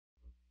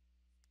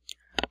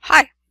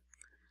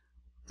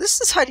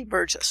This is Heidi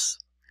Burgess.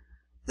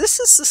 This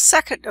is the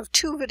second of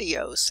two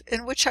videos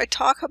in which I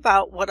talk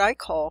about what I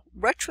call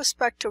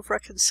retrospective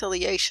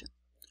reconciliation.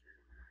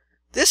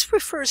 This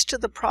refers to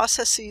the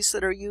processes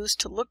that are used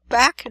to look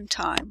back in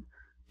time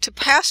to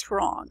past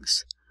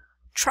wrongs,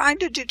 trying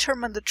to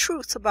determine the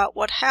truth about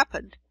what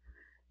happened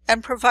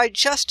and provide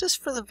justice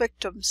for the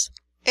victims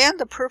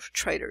and the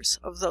perpetrators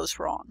of those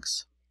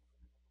wrongs.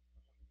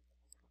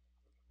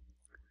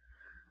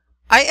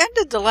 I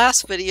ended the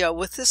last video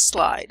with this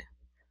slide,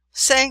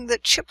 saying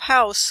that Chip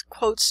House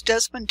quotes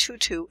Desmond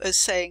Tutu as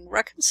saying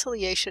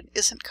reconciliation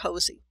isn't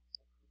cozy.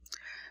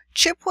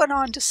 Chip went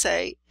on to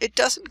say it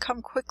doesn't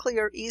come quickly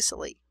or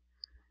easily.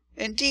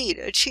 Indeed,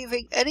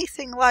 achieving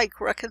anything like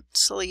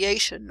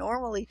reconciliation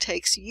normally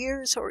takes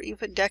years or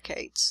even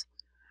decades.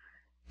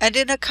 And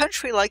in a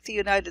country like the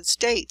United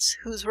States,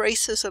 whose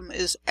racism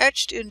is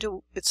etched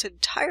into its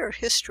entire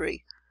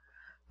history,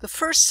 the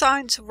first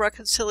signs of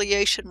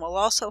reconciliation will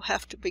also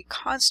have to be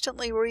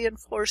constantly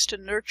reinforced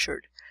and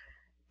nurtured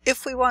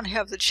if we want to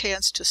have the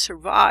chance to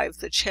survive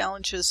the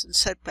challenges and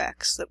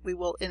setbacks that we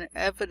will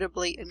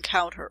inevitably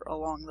encounter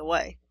along the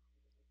way.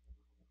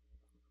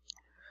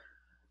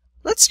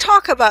 Let's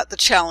talk about the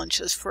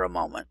challenges for a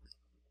moment.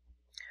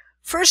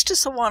 First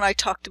is the one I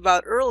talked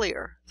about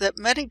earlier, that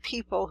many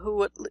people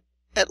who,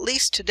 at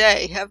least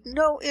today, have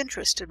no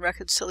interest in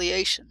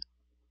reconciliation.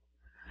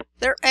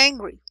 They're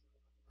angry.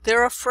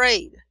 They're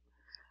afraid.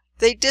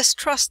 They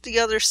distrust the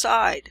other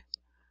side.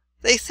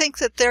 They think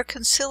that their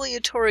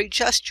conciliatory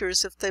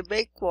gestures, if they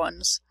make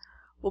ones,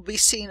 will be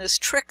seen as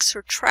tricks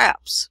or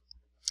traps,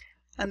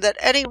 and that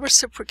any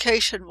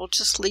reciprocation will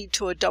just lead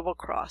to a double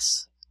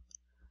cross.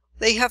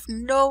 They have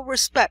no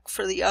respect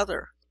for the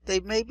other. They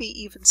maybe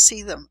even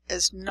see them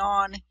as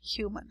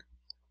non-human.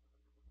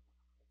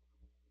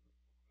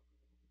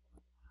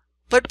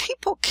 But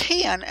people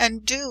can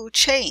and do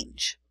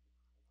change.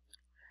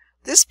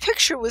 This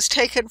picture was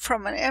taken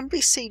from an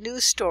NBC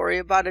News story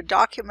about a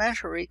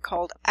documentary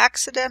called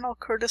Accidental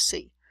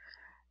Courtesy,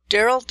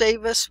 Daryl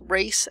Davis,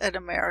 Race and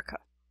America.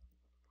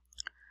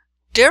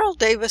 Daryl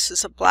Davis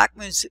is a black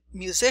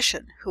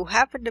musician who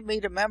happened to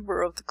meet a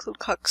member of the Ku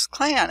Klux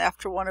Klan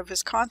after one of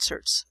his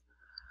concerts.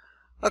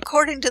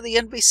 According to the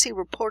NBC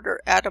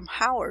reporter Adam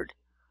Howard,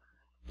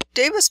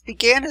 Davis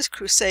began his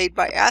crusade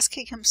by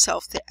asking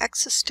himself the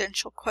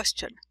existential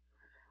question,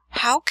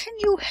 "How can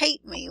you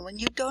hate me when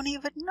you don't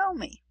even know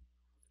me?"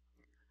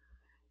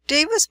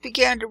 Davis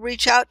began to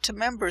reach out to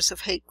members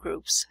of hate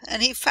groups,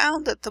 and he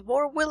found that the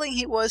more willing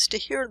he was to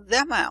hear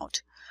them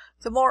out,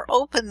 the more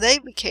open they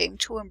became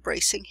to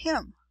embracing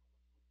him.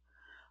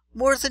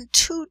 More than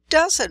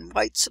 24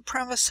 white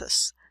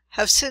supremacists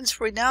have since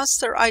renounced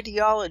their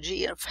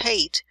ideology of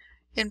hate,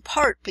 in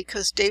part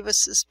because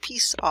Davis's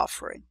peace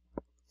offering.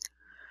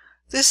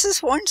 This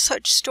is one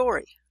such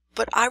story,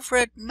 but I've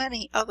read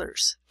many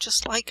others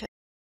just like it.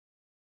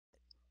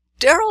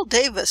 Daryl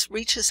Davis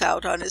reaches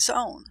out on his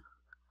own,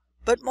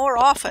 but more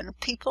often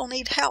people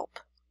need help.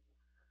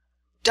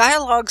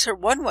 Dialogues are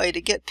one way to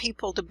get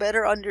people to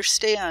better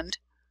understand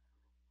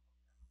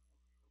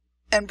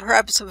and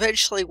perhaps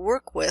eventually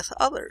work with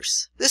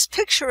others. This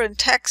picture and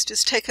text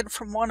is taken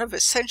from one of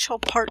Essential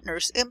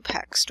Partners'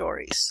 impact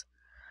stories.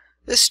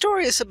 This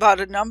story is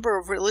about a number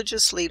of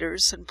religious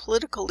leaders and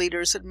political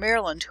leaders in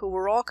Maryland who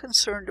were all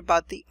concerned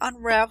about the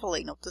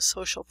unraveling of the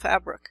social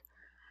fabric,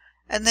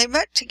 and they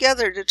met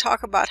together to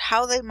talk about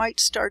how they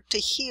might start to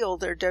heal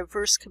their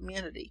diverse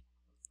community.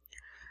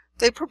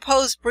 They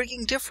proposed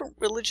bringing different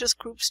religious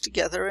groups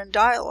together in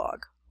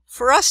dialogue.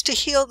 For us to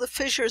heal the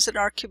fissures in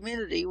our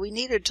community, we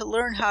needed to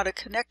learn how to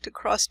connect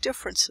across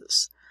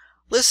differences,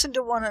 listen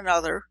to one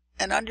another,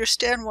 and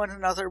understand one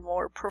another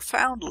more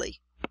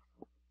profoundly.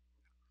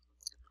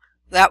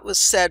 That was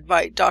said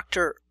by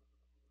Dr.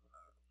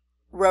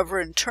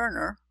 Reverend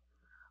Turner.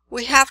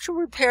 We have to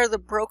repair the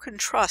broken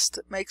trust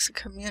that makes a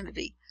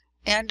community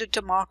and a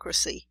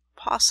democracy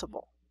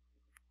possible.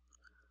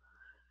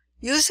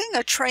 Using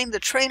a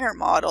train-the-trainer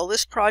model,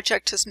 this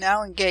project has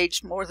now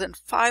engaged more than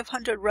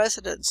 500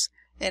 residents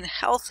in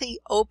healthy,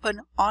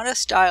 open,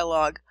 honest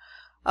dialogue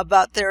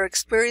about their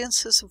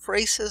experiences of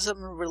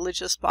racism and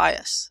religious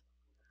bias.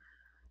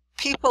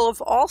 People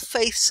of all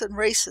faiths and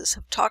races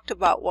have talked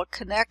about what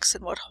connects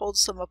and what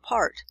holds them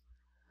apart.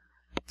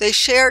 They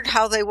shared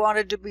how they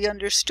wanted to be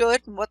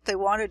understood and what they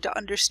wanted to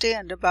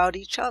understand about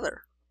each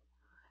other.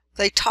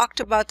 They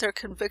talked about their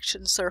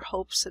convictions, their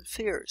hopes, and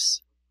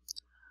fears.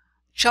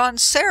 John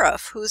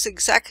Seraph, who is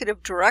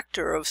executive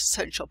director of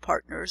Essential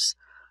Partners,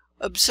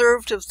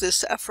 observed of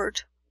this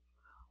effort,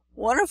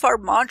 "One of our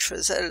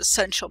mantras at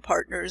Essential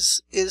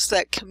Partners is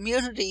that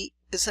community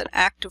is an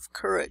act of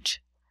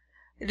courage.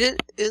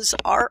 It is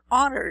our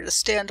honor to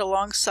stand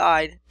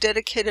alongside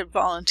dedicated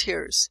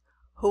volunteers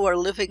who are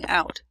living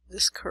out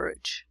this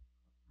courage."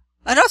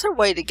 Another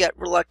way to get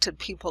reluctant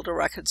people to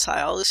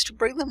reconcile is to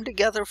bring them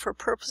together for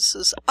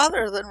purposes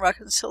other than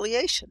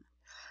reconciliation,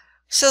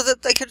 so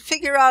that they can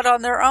figure out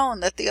on their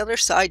own that the other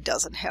side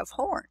doesn't have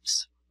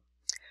horns.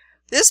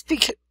 This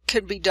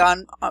can be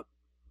done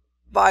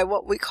by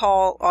what we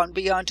call on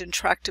Beyond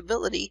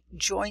Intractability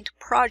joint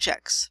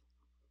projects.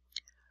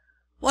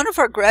 One of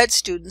our grad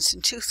students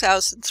in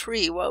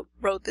 2003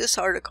 wrote this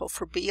article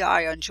for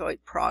BI on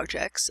joint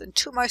projects, and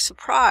to my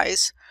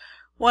surprise,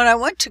 when I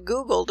went to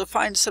Google to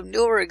find some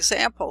newer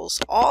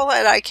examples, all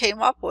that I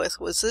came up with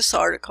was this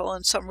article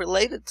and some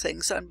related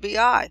things on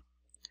BI.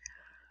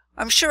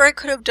 I'm sure I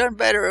could have done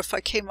better if I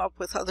came up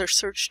with other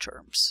search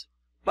terms,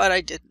 but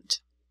I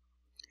didn't.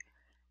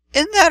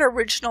 In that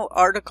original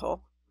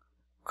article,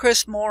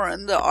 Chris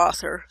Moran, the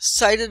author,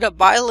 cited a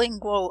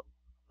bilingual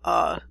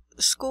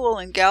school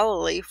in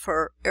Galilee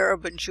for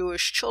Arab and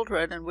Jewish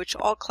children in which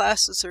all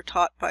classes are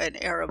taught by an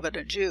Arab and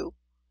a Jew,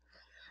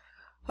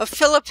 a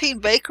Philippine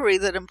bakery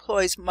that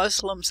employs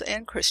Muslims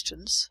and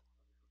Christians,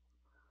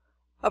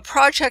 a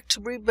project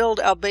to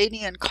rebuild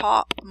Albanian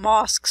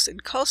mosques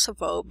in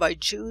Kosovo by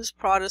Jews,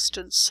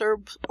 Protestants,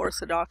 Serb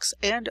Orthodox,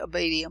 and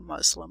Albanian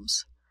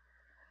Muslims,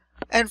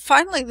 and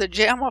finally the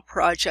JAMA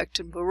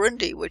project in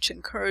Burundi, which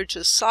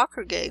encourages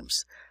soccer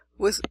games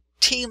with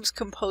teams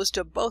composed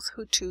of both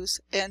Hutus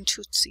and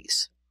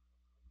Tutsis.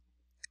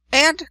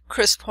 And,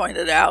 Chris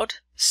pointed out,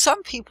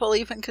 some people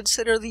even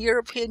consider the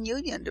European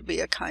Union to be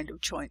a kind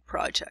of joint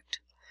project,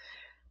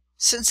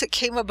 since it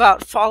came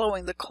about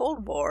following the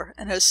Cold War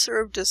and has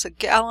served as a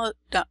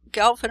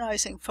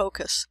galvanizing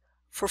focus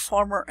for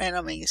former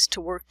enemies to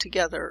work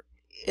together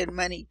in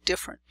many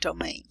different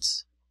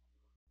domains.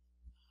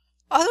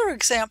 Other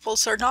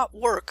examples are not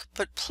work,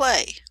 but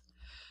play.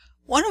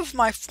 One of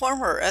my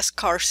former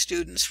SCAR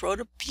students wrote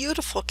a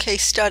beautiful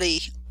case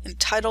study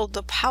entitled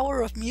The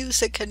Power of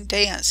Music and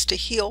Dance to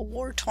Heal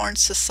War-Torn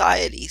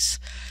Societies,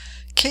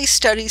 Case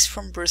Studies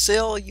from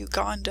Brazil,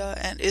 Uganda,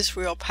 and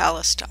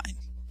Israel-Palestine.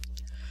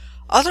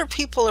 Other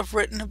people have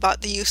written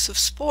about the use of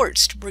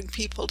sports to bring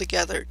people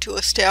together to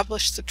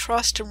establish the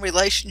trust and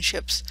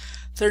relationships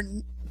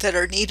that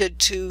are needed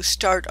to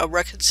start a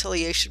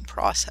reconciliation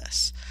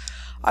process.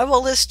 I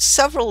will list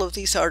several of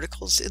these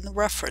articles in the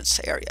reference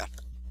area.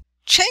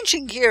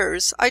 Changing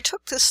gears, I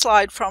took this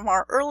slide from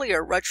our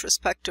earlier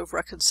retrospective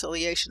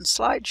reconciliation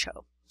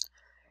slideshow.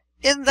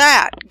 In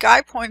that,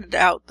 Guy pointed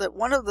out that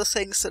one of the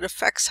things that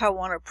affects how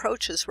one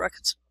approaches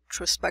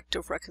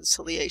retrospective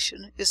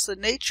reconciliation is the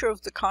nature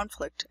of the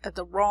conflict and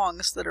the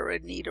wrongs that are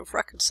in need of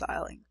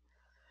reconciling.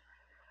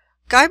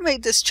 Guy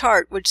made this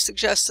chart which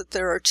suggests that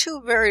there are two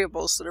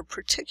variables that are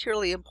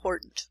particularly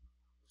important.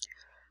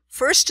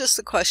 First is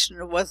the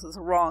question of whether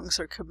the wrongs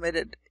are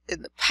committed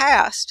in the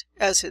past,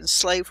 as in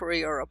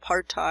slavery or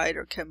apartheid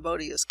or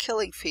Cambodia's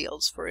killing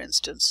fields, for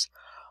instance,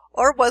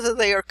 or whether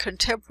they are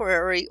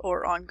contemporary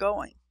or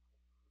ongoing.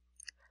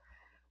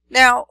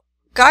 Now,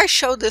 Guy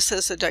showed this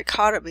as a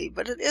dichotomy,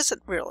 but it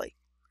isn't really.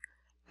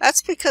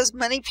 That's because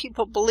many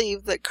people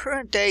believe that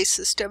current-day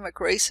systemic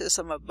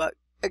racism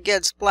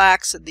against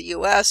blacks in the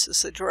U.S.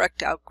 is a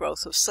direct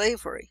outgrowth of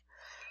slavery.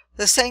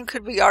 The same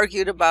could be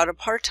argued about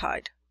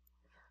apartheid.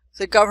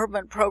 The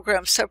government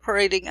program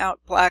separating out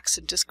blacks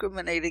and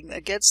discriminating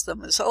against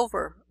them is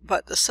over,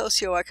 but the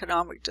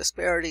socioeconomic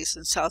disparities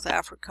in South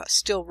Africa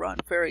still run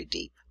very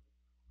deep.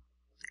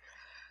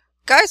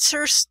 Guy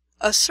asserts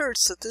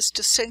that this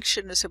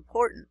distinction is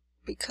important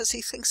because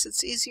he thinks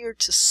it's easier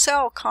to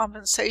sell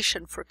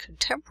compensation for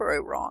contemporary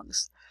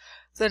wrongs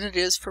than it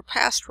is for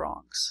past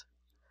wrongs.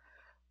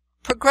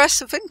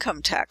 Progressive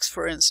income tax,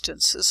 for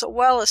instance, is a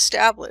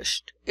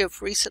well-established, if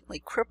recently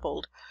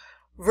crippled,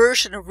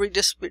 version of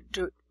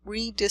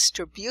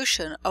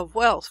redistribution of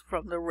wealth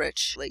from the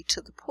rich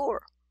to the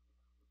poor.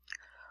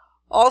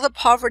 All the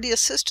poverty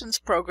assistance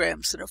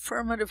programs and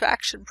affirmative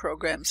action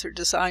programs are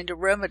designed to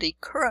remedy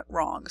current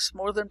wrongs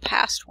more than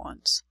past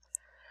ones.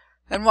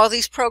 And while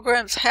these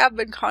programs have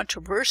been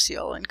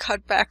controversial and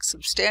cut back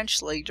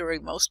substantially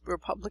during most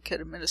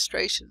Republican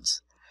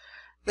administrations,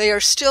 they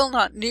are still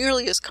not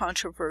nearly as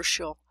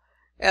controversial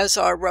as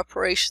are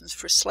reparations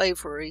for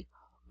slavery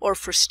or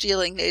for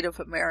stealing Native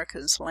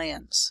Americans'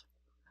 lands.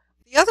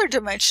 The other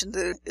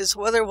dimension is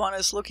whether one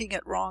is looking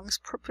at wrongs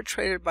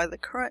perpetrated by the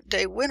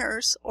current-day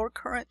winners or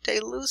current-day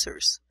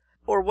losers,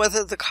 or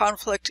whether the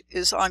conflict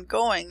is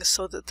ongoing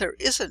so that there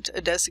isn't a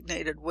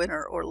designated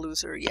winner or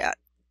loser yet.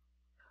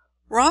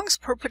 Wrongs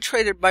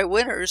perpetrated by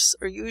winners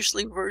are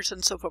usually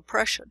versions of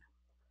oppression.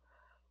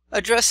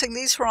 Addressing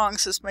these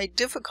wrongs is made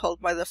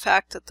difficult by the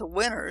fact that the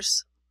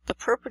winners, the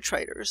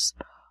perpetrators,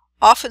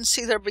 often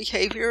see their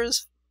behavior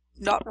as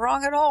not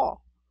wrong at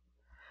all.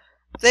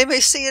 They may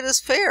see it as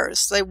fair,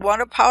 as they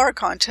won a power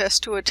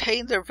contest to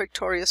attain their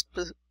victorious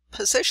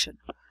position.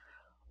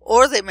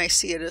 Or they may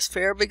see it as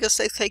fair because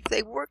they think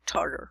they worked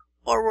harder,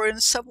 or were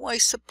in some way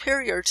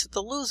superior to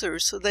the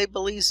losers who they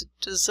believe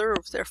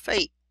deserve their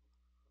fate.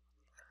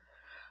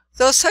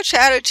 Though such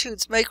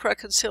attitudes make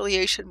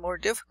reconciliation more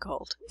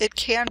difficult, it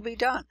can be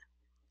done.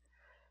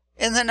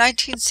 In the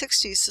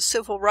 1960s, the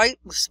civil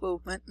rights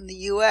movement in the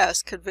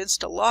U.S.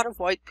 convinced a lot of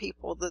white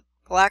people that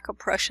black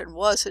oppression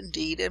was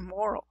indeed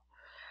immoral,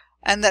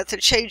 and that the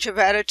change of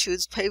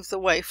attitudes paved the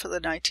way for the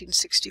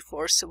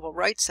 1964 Civil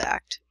Rights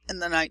Act and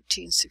the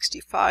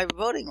 1965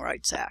 Voting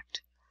Rights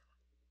Act.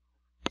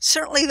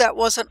 Certainly that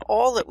wasn't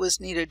all that was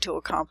needed to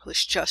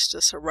accomplish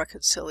justice or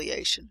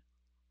reconciliation,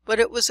 but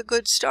it was a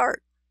good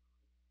start.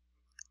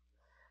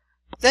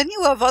 Then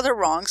you have other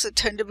wrongs that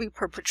tend to be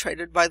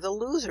perpetrated by the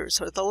losers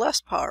or the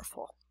less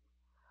powerful.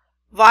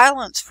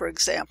 Violence, for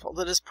example,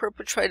 that is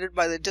perpetrated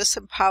by the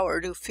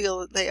disempowered who feel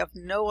that they have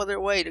no other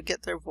way to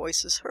get their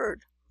voices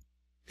heard.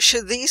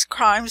 Should these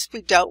crimes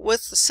be dealt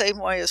with the same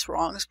way as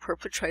wrongs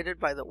perpetrated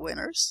by the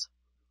winners?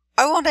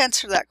 I won't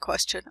answer that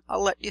question.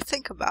 I'll let you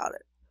think about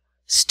it.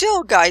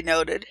 Still, Guy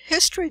noted,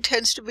 history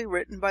tends to be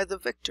written by the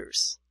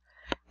victors,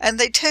 and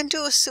they tend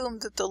to assume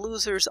that the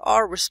losers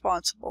are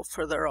responsible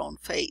for their own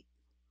fate.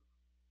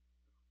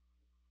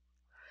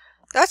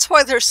 That's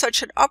why there's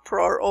such an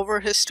uproar over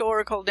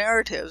historical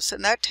narratives,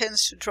 and that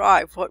tends to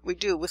drive what we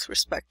do with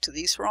respect to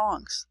these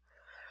wrongs.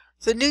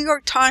 The New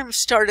York Times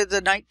started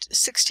the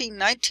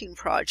 1619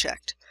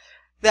 Project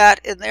that,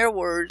 in their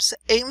words,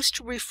 aims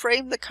to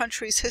reframe the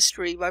country's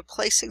history by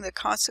placing the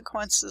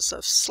consequences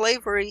of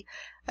slavery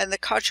and the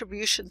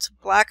contributions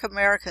of Black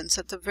Americans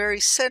at the very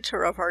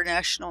center of our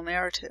national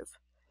narrative.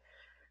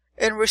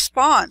 In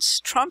response,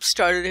 Trump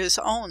started his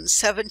own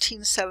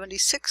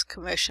 1776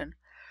 commission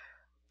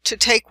to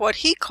take what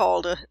he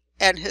called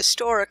an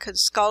historic and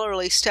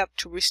scholarly step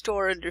to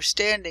restore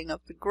understanding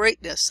of the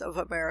greatness of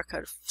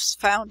America's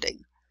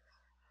founding.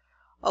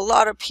 A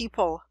lot of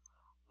people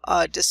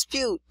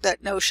dispute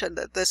that notion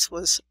that this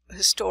was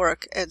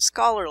historic and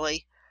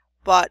scholarly,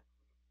 but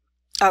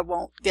I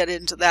won't get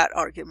into that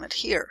argument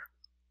here.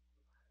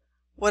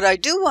 What I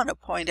do want to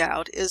point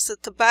out is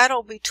that the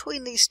battle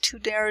between these two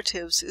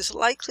narratives is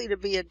likely to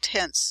be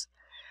intense,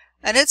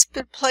 and it's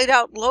been played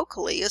out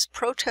locally as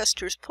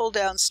protesters pull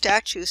down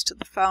statues to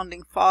the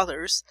Founding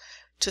Fathers,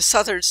 to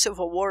Southern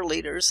Civil War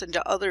leaders, and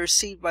to others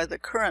seen by the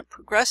current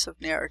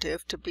progressive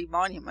narrative to be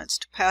monuments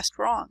to past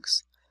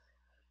wrongs.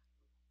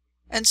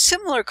 And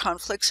similar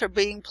conflicts are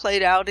being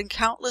played out in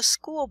countless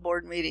school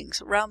board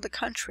meetings around the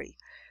country,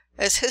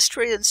 as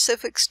history and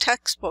civics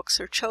textbooks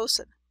are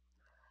chosen.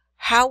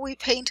 How we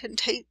paint and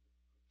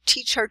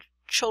teach our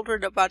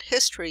children about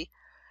history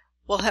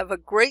will have a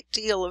great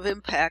deal of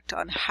impact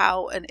on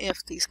how and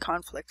if these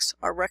conflicts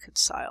are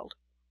reconciled.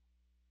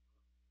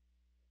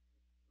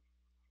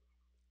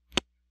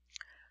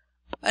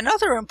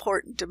 Another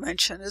important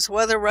dimension is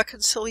whether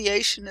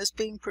reconciliation is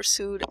being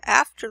pursued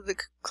after the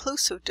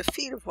conclusive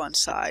defeat of one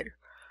side,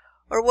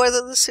 or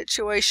whether the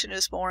situation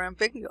is more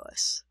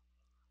ambiguous.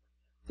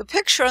 The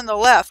picture on the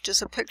left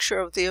is a picture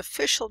of the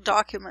official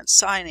document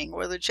signing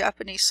where the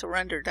Japanese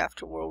surrendered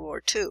after World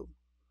War II.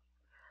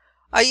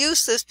 I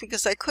use this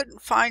because I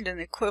couldn't find an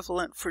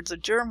equivalent for the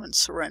German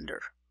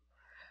surrender.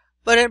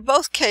 But in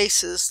both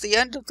cases, the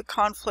end of the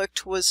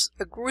conflict was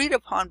agreed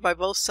upon by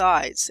both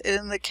sides, and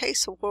in the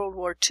case of World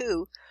War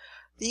II,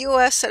 the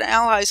U.S. and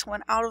Allies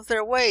went out of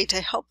their way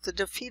to help the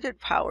defeated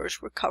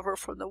powers recover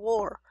from the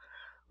war,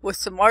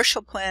 with the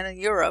Marshall Plan in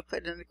Europe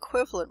and an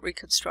equivalent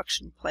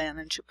reconstruction plan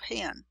in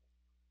Japan.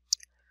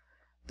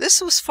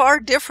 This was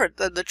far different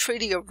than the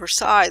Treaty of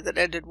Versailles that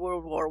ended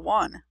World War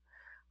I,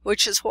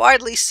 which is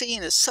widely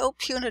seen as so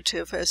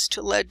punitive as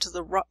to lead to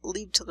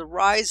the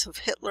rise of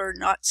Hitler,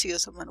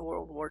 Nazism, and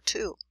World War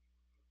II.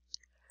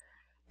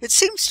 It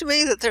seems to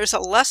me that there's a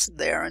lesson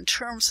there in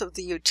terms of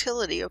the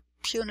utility of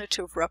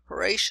punitive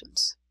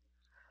reparations.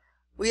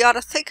 We ought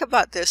to think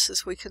about this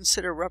as we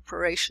consider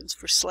reparations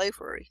for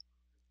slavery.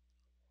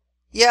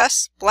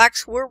 Yes,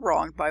 blacks were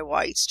wronged by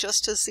whites,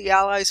 just as the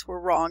Allies were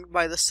wronged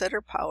by the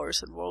center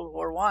powers in World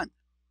War I.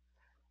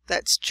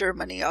 That's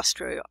Germany,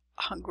 Austria,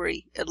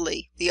 Hungary,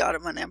 Italy, the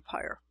Ottoman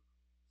Empire.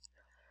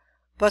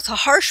 But the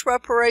harsh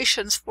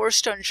reparations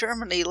forced on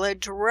Germany led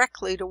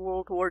directly to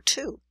World War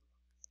II.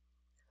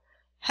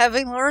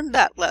 Having learned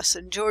that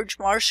lesson, George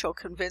Marshall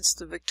convinced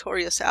the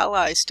victorious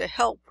Allies to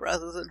help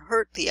rather than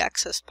hurt the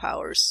Axis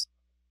powers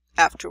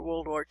after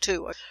World War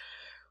II,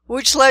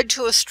 which led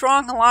to a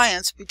strong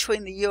alliance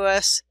between the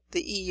U.S.,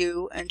 the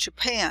EU, and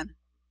Japan,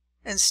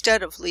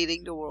 instead of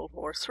leading to World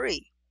War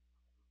III.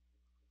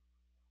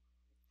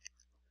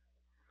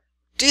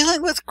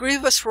 Dealing with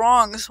grievous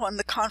wrongs when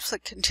the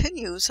conflict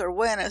continues, or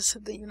when, as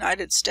in the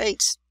United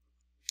States,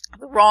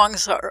 the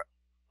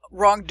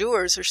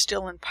wrongdoers are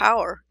still in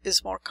power,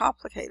 is more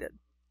complicated.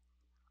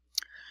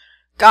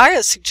 Guy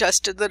has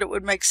suggested that it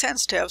would make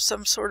sense to have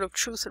some sort of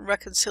Truth and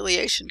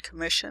Reconciliation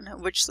Commission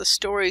in which the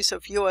stories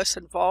of U.S.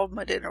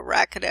 involvement in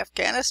Iraq and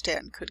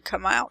Afghanistan could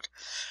come out,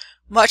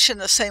 much in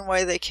the same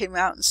way they came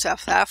out in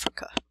South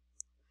Africa.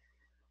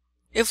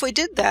 If we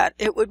did that,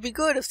 it would be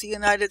good if the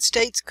United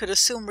States could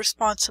assume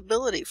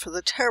responsibility for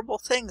the terrible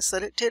things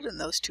that it did in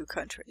those two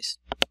countries,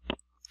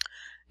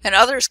 and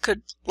others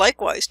could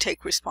likewise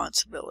take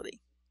responsibility.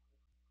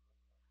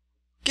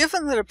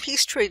 Given that a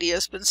peace treaty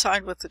has been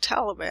signed with the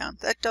Taliban,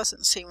 that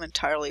doesn't seem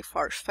entirely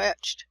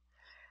far-fetched.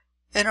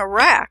 In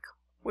Iraq,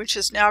 which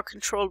is now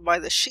controlled by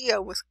the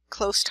Shia with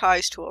close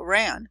ties to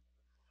Iran,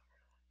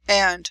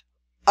 and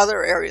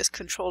other areas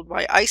controlled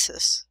by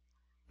ISIS,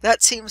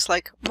 that seems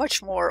like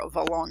much more of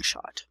a long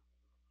shot.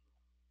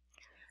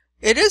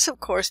 It is, of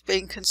course,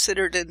 being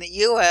considered in the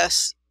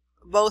U.S.,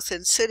 both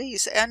in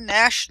cities and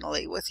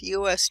nationally, with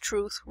U.S.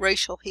 Truth,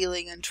 Racial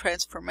Healing, and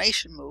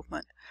Transformation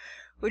Movement,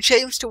 which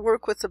aims to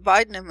work with the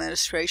Biden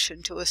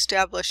administration to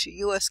establish a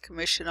U.S.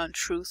 Commission on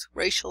Truth,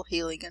 Racial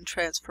Healing, and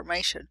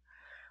Transformation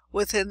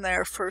within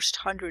their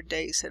first 100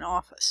 days in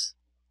office.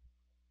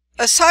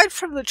 Aside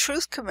from the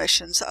Truth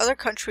Commissions, other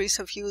countries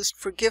have used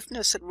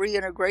forgiveness and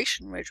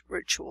reintegration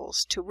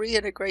rituals to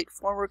reintegrate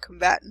former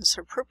combatants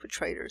or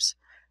perpetrators,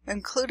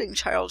 including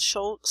child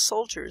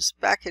soldiers,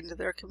 back into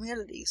their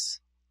communities.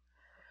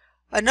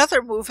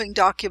 Another moving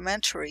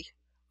documentary,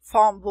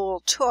 Pham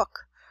Bul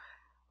Tuk,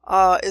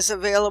 is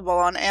available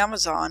on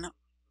Amazon.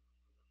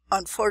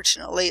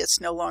 Unfortunately, it's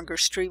no longer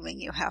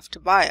streaming. You have to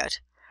buy it.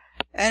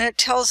 And it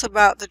tells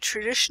about the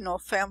traditional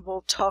Pham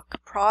Bul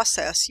Tuk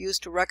process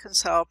used to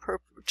reconcile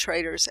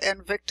perpetrators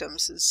and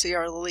victims in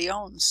Sierra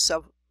Leone's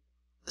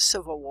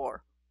civil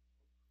war.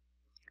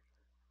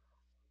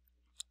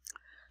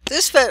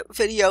 This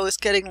video is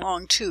getting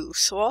long too,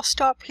 so I'll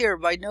stop here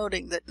by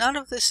noting that none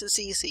of this is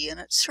easy, and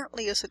it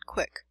certainly isn't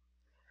quick.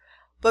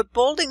 But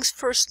Boulding's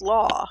first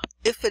law,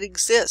 if it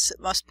exists, it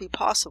must be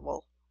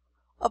possible,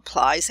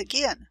 applies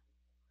again.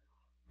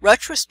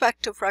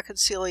 Retrospective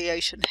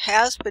reconciliation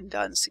has been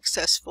done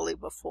successfully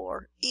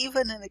before,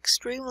 even in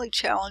extremely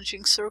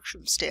challenging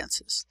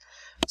circumstances,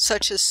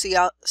 such as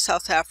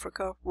South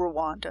Africa,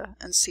 Rwanda,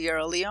 and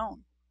Sierra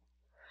Leone.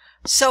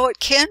 So it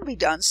can be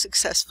done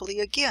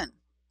successfully again.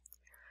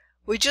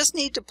 We just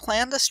need to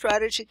plan the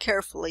strategy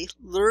carefully,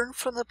 learn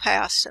from the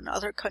past and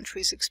other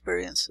countries'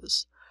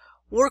 experiences,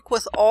 work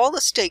with all the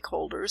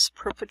stakeholders,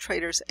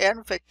 perpetrators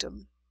and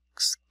victims,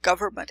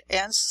 government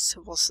and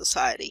civil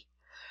society,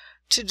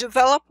 to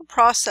develop a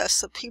process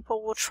that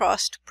people will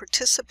trust,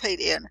 participate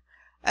in,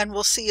 and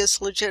will see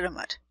as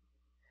legitimate.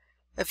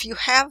 If you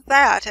have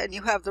that, and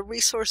you have the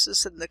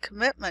resources and the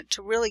commitment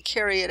to really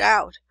carry it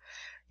out,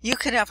 you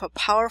can have a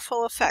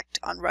powerful effect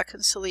on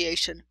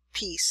reconciliation,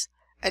 peace,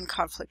 and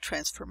conflict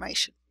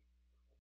transformation.